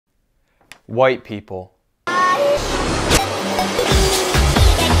White people.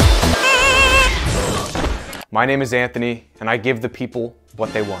 My name is Anthony, and I give the people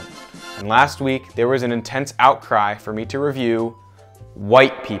what they want. And last week, there was an intense outcry for me to review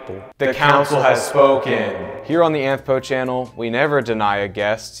white people. The council has spoken. Here on the Anthpo channel, we never deny a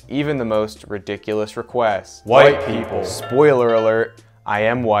guest, even the most ridiculous requests. White people. Spoiler alert, I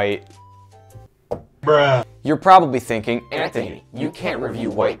am white. Bruh. You're probably thinking, Anthony, you can't review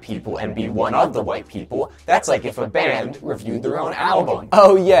white people and be one of the white people. That's like if a band reviewed their own album.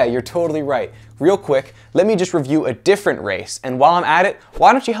 Oh yeah, you're totally right. Real quick, let me just review a different race, and while I'm at it,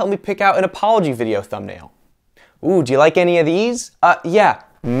 why don't you help me pick out an apology video thumbnail? Ooh, do you like any of these? Yeah,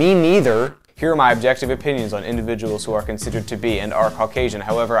 me neither. Here are my objective opinions on individuals who are considered to be and are Caucasian.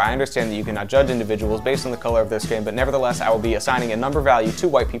 However, I understand that you cannot judge individuals based on the color of their skin, but nevertheless, I will be assigning a number value to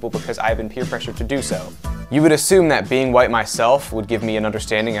white people because I have been peer pressured to do so. You would assume that being white myself would give me an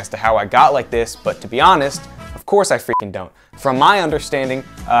understanding as to how I got like this, but to be honest, of course I freaking don't. From my understanding,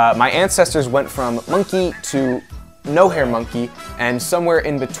 my ancestors went from monkey to no-hair monkey, and somewhere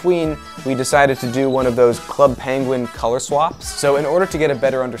in between, we decided to do one of those Club Penguin color swaps. So in order to get a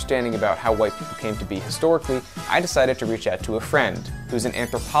better understanding about how white people came to be historically, I decided to reach out to a friend who's an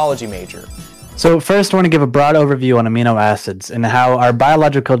anthropology major. So first I want to give a broad overview on amino acids and how our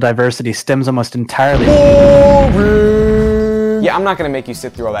biological diversity stems almost entirely. Yeah, I'm not gonna make you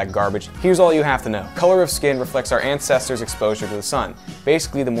sit through all that garbage. Here's all you have to know. Color of skin reflects our ancestors' exposure to the sun.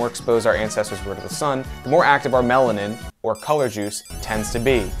 Basically, the more exposed our ancestors were to the sun, the more active our melanin, or color juice, tends to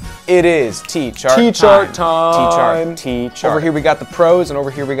be. It is T-chart time. T-chart. T-chart. Over here we got the pros, and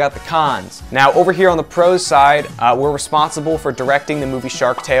over here we got the cons. Now, over here on the pros side, we're responsible for directing the movie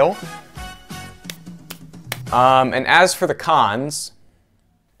Shark Tale. And as for the cons,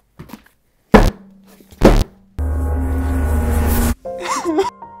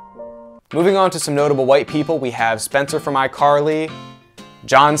 moving on to some notable white people, we have Spencer from iCarly,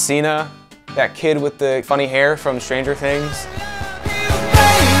 John Cena, that kid with the funny hair from Stranger Things.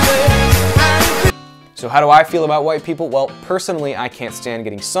 So how do I feel about white people? Well, personally, I can't stand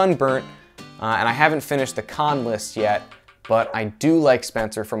getting sunburnt, and I haven't finished the con list yet, but I do like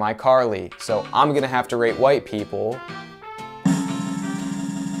Spencer from iCarly, so I'm gonna have to rate white people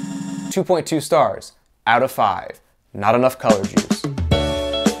 2.2 stars out of 5. Not enough color juice.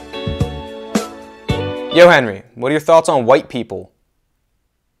 Yo, Henry, what are your thoughts on white people?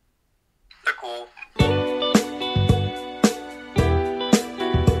 They're cool.